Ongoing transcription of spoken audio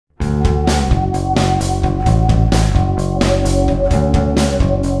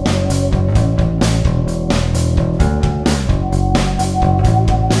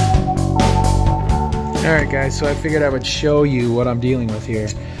Alright guys, so I figured I would show you what I'm dealing with here.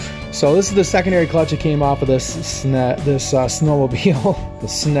 So this is the secondary clutch that came off of this snowmobile, the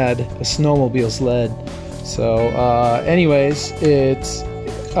snowmobile sled. So anyways, it's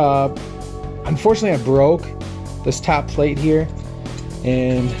unfortunately I broke this top plate here,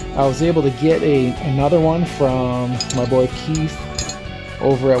 and I was able to get another one from my boy Keith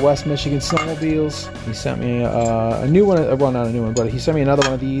over at West Michigan Snowmobiles. He sent me a new one, well not a new one, but he sent me another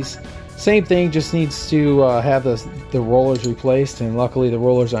one of these. Same thing, just needs to have the rollers replaced, and luckily the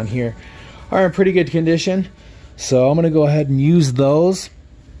rollers on here are in pretty good condition. So I'm gonna go ahead and use those.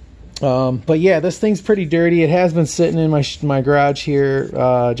 But yeah, this thing's pretty dirty. It has been sitting in my garage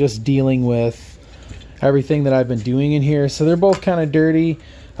here, just dealing with everything that I've been doing in here. So they're both kind of dirty.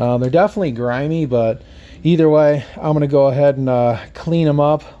 They're definitely grimy, but either way, I'm gonna go ahead and clean them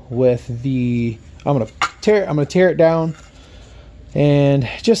up with the. I'm gonna tear it down and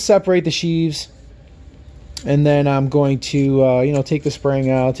just separate the sheaves, and then I'm going to you know, take the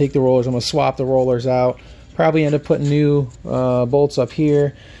spring out, take the rollers. I'm gonna swap the rollers out. Probably end up putting new bolts up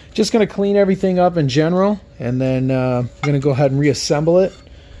here. Just gonna clean everything up in general, and then I'm gonna go ahead and reassemble it,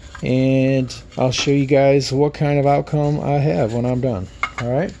 and I'll show you guys what kind of outcome I have when I'm done.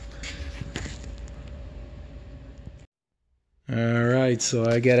 Alright, so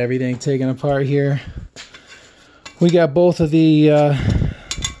I got everything taken apart here. We got both of the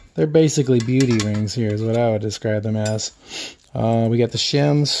they're basically beauty rings here is what I would describe them as. We got the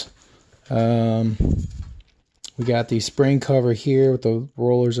shims, we got the spring cover here with the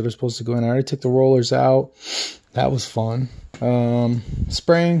rollers that are supposed to go in. I already took the rollers out. That was fun.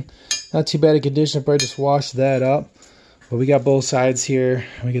 Spring, not too bad a condition. I probably just washed that up. But we got both sides here.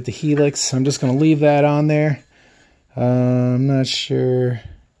 We got the helix. I'm just going to leave that on there. I'm not sure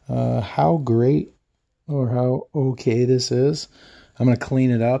how great or how okay this is. I'm going to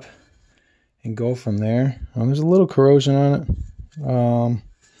clean it up and go from there. There's a little corrosion on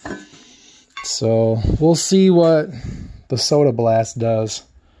it. So we'll see what the soda blast does,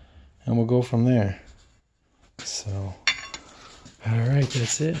 and we'll go from there. So, all right,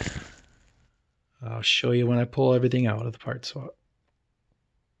 that's it. I'll show you when I pull everything out of the part swap.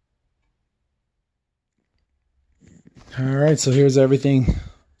 All right, so here's everything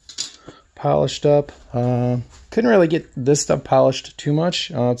polished up. Couldn't really get this stuff polished too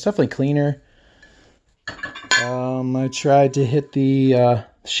much. It's definitely cleaner. I tried to hit the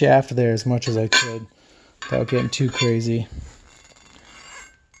shaft there as much as I could without getting too crazy.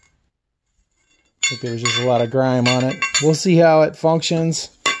 I think there was just a lot of grime on it. We'll see how it functions.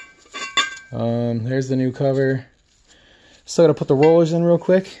 There's the new cover. Still gotta put the rollers in real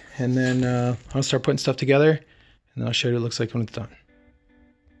quick, and then I'll start putting stuff together, and then I'll show you what it looks like when it's done.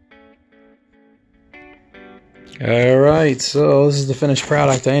 Alright, so this is the finished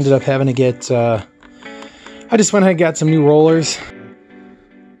product. I ended up having to get I just went ahead and got some new rollers.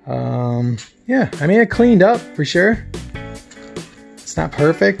 Yeah, I mean, it cleaned up for sure. It's not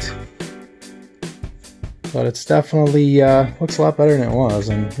perfect, but it's definitely looks a lot better than it was,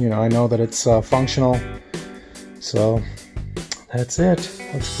 and you know, I know that it's functional. So that's it.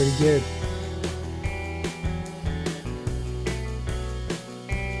 Looks pretty good.